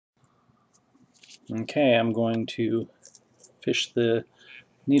Okay, I'm going to fish the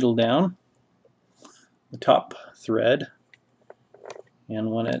needle down the top thread,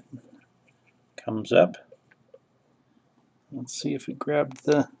 and when it comes up, let's see if it grabbed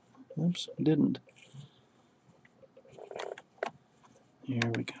the, oops, it didn't.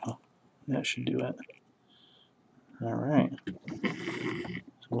 Here we go. That should do it. Alright,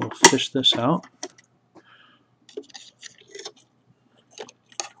 so we'll fish this out.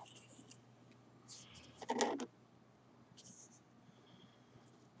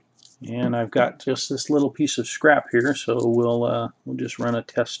 And I've got just this little piece of scrap here, so we'll just run a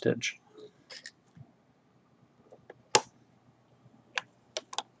test stitch.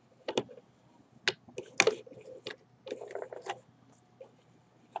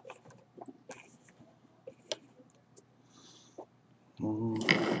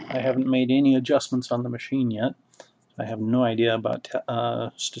 I haven't made any adjustments on the machine yet. I have no idea about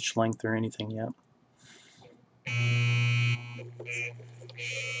stitch length or anything yet.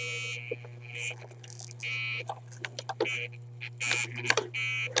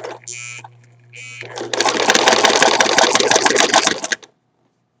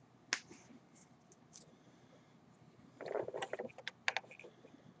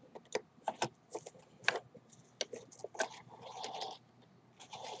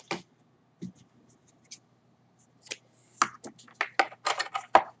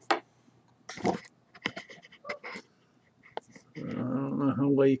 I don't know how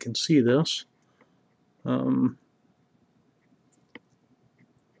well you can see this.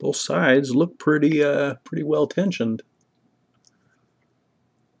 Both sides look pretty well tensioned.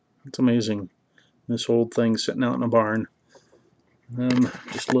 It's amazing. This old thing sitting out in a barn.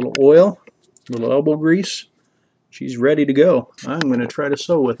 Just a little oil, a little elbow grease. She's ready to go. I'm going to try to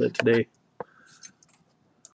sew with it today.